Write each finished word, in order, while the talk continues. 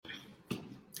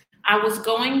I was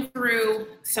going through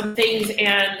some things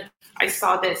and I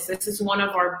saw this. This is one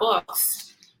of our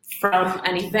books from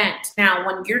an event. Now,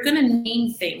 when you're going to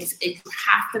name things, you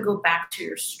have to go back to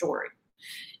your story.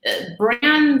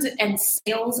 Brand and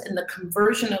sales and the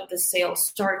conversion of the sale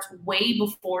starts way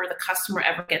before the customer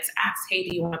ever gets asked, hey,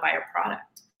 do you want to buy a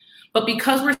product? But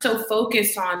because we're so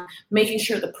focused on making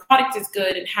sure the product is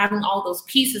good and having all those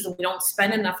pieces, and we don't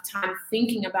spend enough time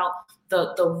thinking about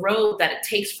the road that it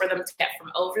takes for them to get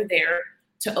from over there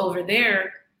to over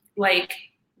there, like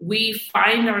we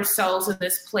find ourselves in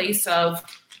this place of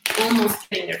almost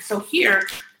getting there. So here,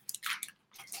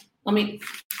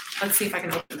 let's see if I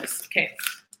can open this. Okay.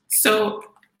 So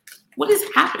what is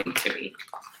happening to me?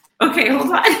 Okay,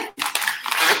 hold on.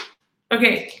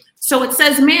 Okay. So it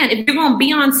says, man, if you're going to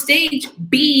be on stage,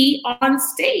 be on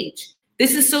stage.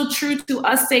 This is so true to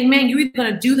us saying, man, you're either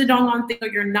going to do the doggone thing or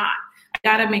you're not. I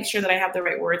got to make sure that I have the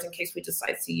right words in case we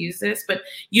decide to use this. But,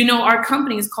 our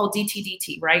company is called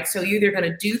DTDT, right? So you're either going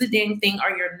to do the dang thing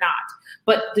or you're not.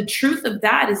 But the truth of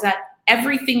that is that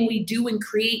everything we do and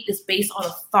create is based on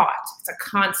a thought. It's a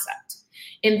concept.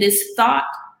 In this thought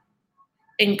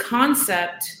and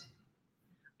concept,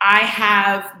 I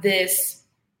have this,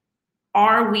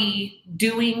 are we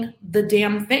doing the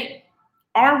damn thing?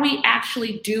 Are we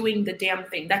actually doing the damn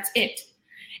thing? That's it.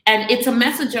 And it's a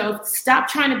message of stop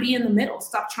trying to be in the middle.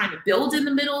 Stop trying to build in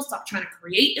the middle. Stop trying to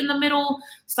create in the middle.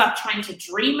 Stop trying to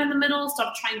dream in the middle.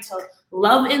 Stop trying to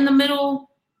love in the middle.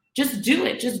 Just do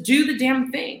it. Just do the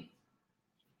damn thing.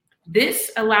 This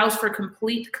allows for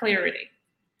complete clarity.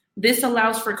 This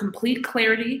allows for complete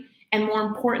clarity. And more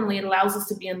importantly, it allows us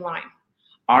to be in line.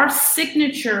 Our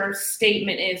signature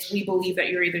statement is we believe that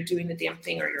you're either doing the damn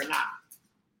thing or you're not.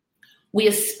 We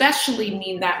especially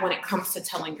mean that when it comes to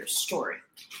telling your story.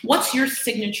 What's your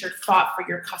signature thought for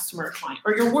your customer or client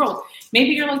or your world? Maybe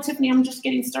you're like, Tiffany, I'm just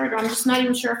getting started. Or I'm just not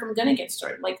even sure if I'm going to get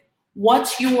started. Like,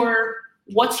 what's your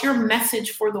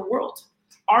message for the world?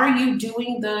 Are you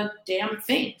doing the damn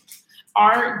thing?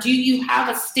 Do you have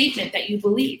a statement that you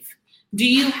believe? Do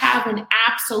you have an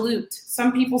absolute?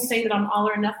 Some people say that I'm all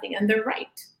or nothing, and they're right.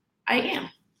 I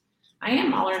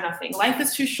am all or nothing. Life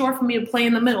is too short for me to play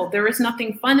in the middle. There is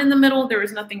nothing fun in the middle. There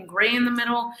is nothing gray in the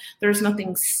middle. There is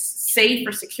nothing safe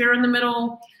or secure in the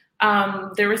middle.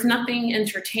 There is nothing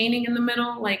entertaining in the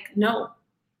middle. Like, no,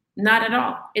 not at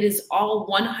all. It is all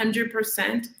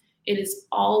 100%. It is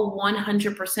all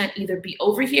 100% either be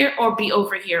over here or be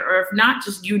over here. Or if not,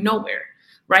 just nowhere.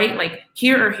 Right? Like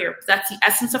here or here. That's the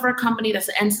essence of our company. That's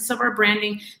the essence of our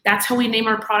branding. That's how we name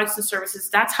our products and services.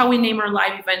 That's how we name our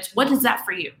live events. What is that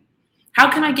for you? How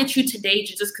can I get you today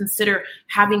to just consider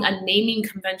having a naming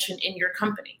convention in your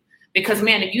company? Because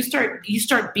man, if you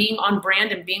start being on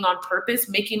brand and being on purpose,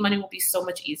 making money will be so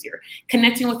much easier.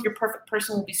 Connecting with your perfect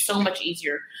person will be so much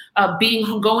easier.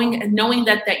 Knowing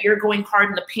that you're going hard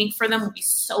in the paint for them will be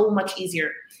so much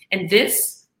easier. And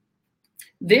this,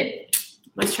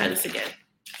 let's try this again.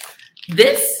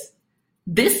 This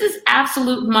is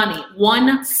absolute money.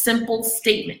 One simple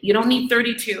statement. You don't need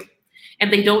 32,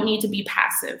 and they don't need to be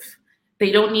passive.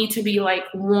 They don't need to be like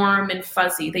warm and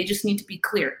fuzzy. They just need to be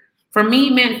clear. For me,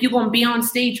 man, if you're going to be on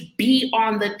stage, be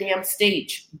on the damn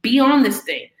stage. Be on this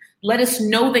thing. Let us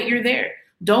know that you're there.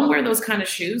 Don't wear those kind of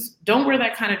shoes. Don't wear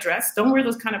that kind of dress. Don't wear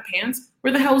those kind of pants.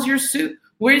 Where the hell's your suit?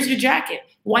 Where's your jacket?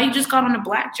 Why you just got on a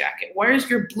black jacket? Where's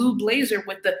your blue blazer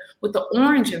with the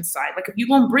orange inside? Like if you're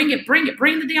going to bring it. Bring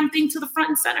the damn thing to the front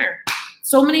and center.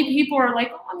 So many people are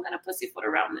like, oh, I'm going to pussyfoot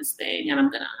around this thing and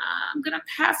I'm going to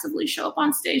passively show up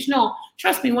on stage. No,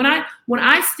 trust me, when I'm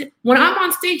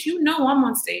on stage, I'm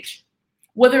on stage.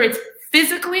 Whether it's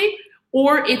physically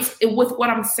or it's with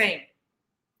what I'm saying.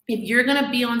 If you're going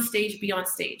to be on stage, be on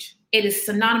stage. It is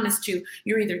synonymous to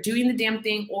you're either doing the damn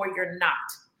thing or you're not.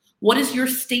 What is your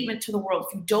statement to the world?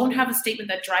 If you don't have a statement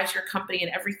that drives your company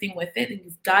and everything with it, then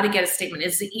you've got to get a statement.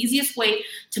 It's the easiest way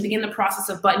to begin the process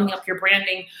of buttoning up your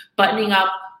branding, buttoning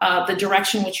up the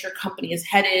direction which your company is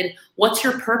headed. What's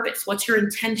your purpose? What's your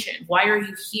intention? Why are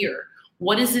you here?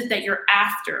 What is it that you're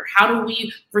after? How do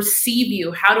we receive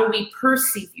you? How do we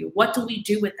perceive you? What do we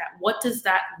do with that? What does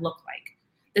that look like?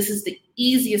 This is the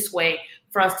easiest way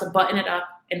for us to button it up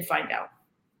and find out.